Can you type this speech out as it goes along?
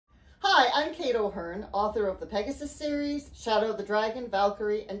Hi, I'm Kate O'Hearn, author of the Pegasus series, Shadow of the Dragon,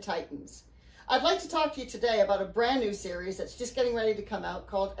 Valkyrie, and Titans. I'd like to talk to you today about a brand new series that's just getting ready to come out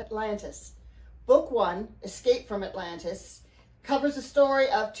called Atlantis. Book 1, Escape from Atlantis, covers the story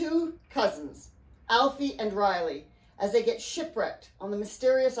of two cousins, Alfie and Riley, as they get shipwrecked on the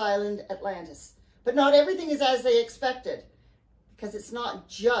mysterious island Atlantis. But not everything is as they expected, because it's not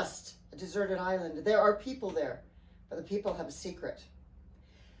just a deserted island. There are people there, but the people have a secret.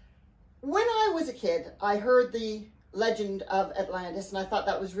 When I was a kid, I heard the legend of Atlantis, and I thought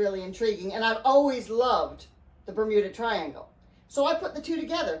that was really intriguing, and I've always loved the Bermuda Triangle. So I put the two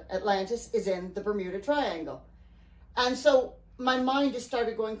together. Atlantis is in the Bermuda Triangle. And so my mind just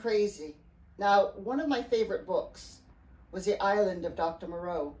started going crazy. Now, one of my favorite books was The Island of Dr.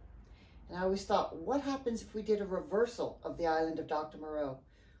 Moreau. And I always thought, what happens if we did a reversal of The Island of Dr. Moreau?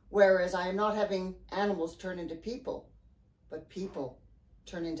 Whereas I am not having animals turn into people, but people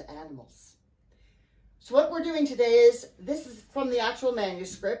turn into animals. So what we're doing today is, this is from the actual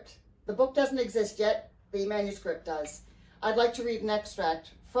manuscript. The book doesn't exist yet, the manuscript does. I'd like to read an extract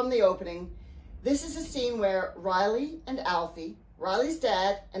from the opening. This is a scene where Riley and Alfie, Riley's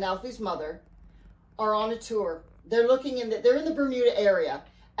dad and Alfie's mother, are on a tour. They're in the Bermuda area,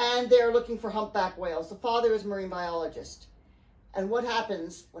 and they're looking for humpback whales. The father is a marine biologist. And what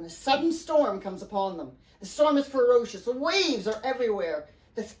happens when a sudden storm comes upon them? The storm is ferocious. The waves are everywhere.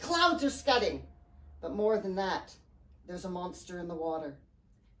 The clouds are scudding. But more than that, there's a monster in the water.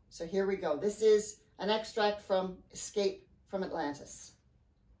 So here we go. This is an extract from Escape from Atlantis.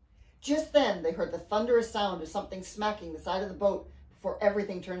 Just then, they heard the thunderous sound of something smacking the side of the boat before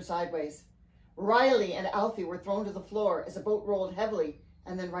everything turned sideways. Riley and Alfie were thrown to the floor as the boat rolled heavily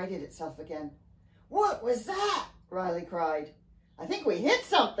and then righted itself again. "What was that?" Riley cried. "I think we hit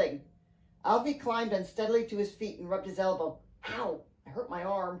something." Alfie climbed unsteadily to his feet and rubbed his elbow. "Ow, I hurt my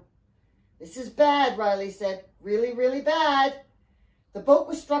arm." "This is bad," Riley said. "Really, really bad." The boat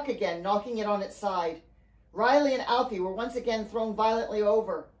was struck again, knocking it on its side. Riley and Alfie were once again thrown violently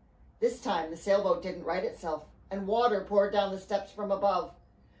over. This time, the sailboat didn't right itself, and water poured down the steps from above.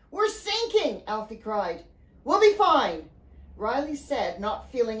 "We're sinking," Alfie cried. "We'll be fine," Riley said,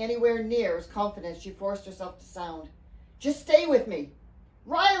 not feeling anywhere near as confident as she forced herself to sound. "Just stay with me."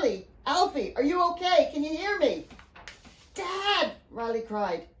 "Riley, Alfie, are you okay? Can you hear me?" "Dad!" Riley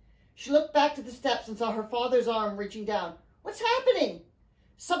cried. She looked back to the steps and saw her father's arm reaching down. "What's happening?"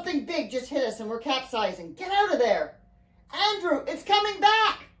 "Something big just hit us and we're capsizing. Get out of there." "Andrew, it's coming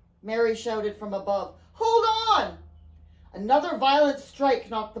back!" Mary shouted from above. "Hold on!" Another violent strike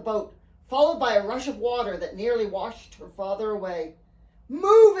knocked the boat, followed by a rush of water that nearly washed her father away.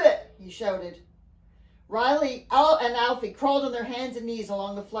 "Move it!" he shouted. Riley and Alfie crawled on their hands and knees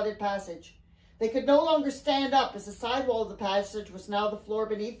along the flooded passage. They could no longer stand up as the sidewall of the passage was now the floor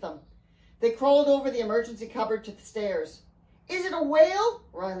beneath them. They crawled over the emergency cupboard to the stairs. "Is it a whale?"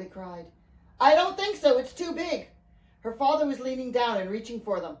 Riley cried. "I don't think so. It's too big." Her father was leaning down and reaching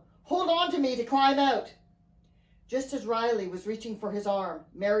for them. "Hold on to me to climb out." Just as Riley was reaching for his arm,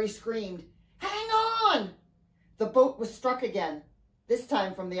 Mary screamed, "Hang on!" The boat was struck again, this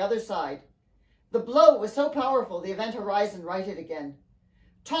time from the other side. The blow was so powerful the event horizon righted again.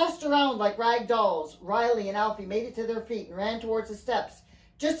 Tossed around like rag dolls, Riley and Alfie made it to their feet and ran towards the steps,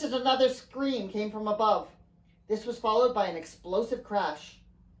 just as another scream came from above. This was followed by an explosive crash.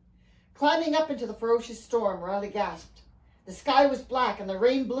 Climbing up into the ferocious storm, Riley gasped. The sky was black and the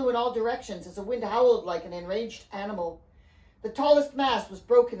rain blew in all directions as the wind howled like an enraged animal. The tallest mast was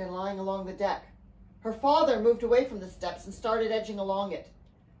broken and lying along the deck. Her father moved away from the steps and started edging along it.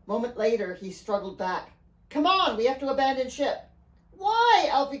 A moment later, he struggled back. "Come on, we have to abandon ship." "Why?"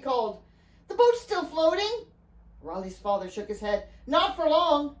 Alfie called. "The boat's still floating." Riley's father shook his head. "Not for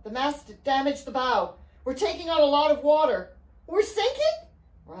long. The mast damaged the bow. We're taking on a lot of water." "We're sinking?"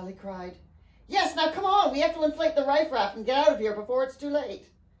 Riley cried. "Yes, now come on. We have to inflate the life raft and get out of here before it's too late."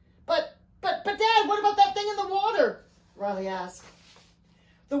 But Dad, what about that thing in the water?" Riley asked.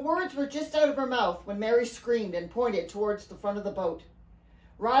 The words were just out of her mouth when Mary screamed and pointed towards the front of the boat.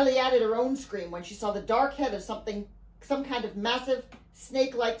 Riley added her own scream when she saw the dark head of some kind of massive,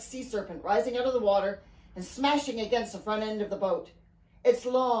 snake-like sea serpent rising out of the water and smashing against the front end of the boat. Its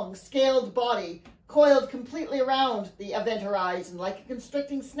long, scaled body coiled completely around the event horizon like a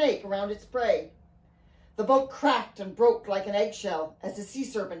constricting snake around its prey. The boat cracked and broke like an eggshell as the sea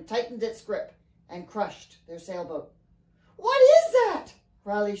serpent tightened its grip and crushed their sailboat. "What is that?"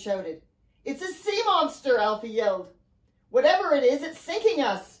 Riley shouted. "It's a sea monster," Alfie yelled. "Whatever it is, it's sinking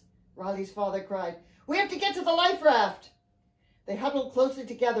us," Riley's father cried. "We have to get to the life raft." They huddled closely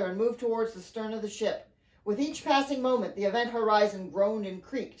together and moved towards the stern of the ship. With each passing moment, the event horizon groaned and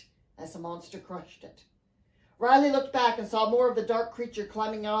creaked as the monster crushed it. Riley looked back and saw more of the dark creature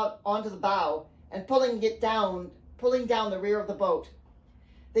climbing out onto the bow and pulling down the rear of the boat.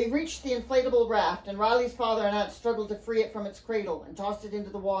 They reached the inflatable raft, and Riley's father and aunt struggled to free it from its cradle and tossed it into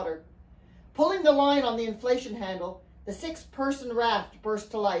the water. Pulling the line on the inflation handle, the 6-person raft burst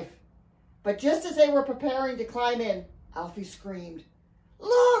to life. But just as they were preparing to climb in, Alfie screamed,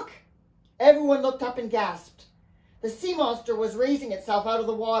 "Look!" Everyone looked up and gasped. The sea monster was raising itself out of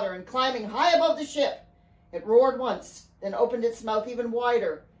the water and climbing high above the ship. It roared once, then opened its mouth even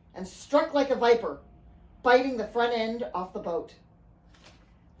wider and struck like a viper, biting the front end off the boat.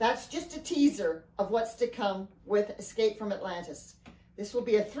 That's just a teaser of what's to come with Escape from Atlantis. This will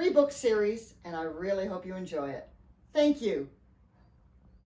be a 3-book series, and I really hope you enjoy it. Thank you.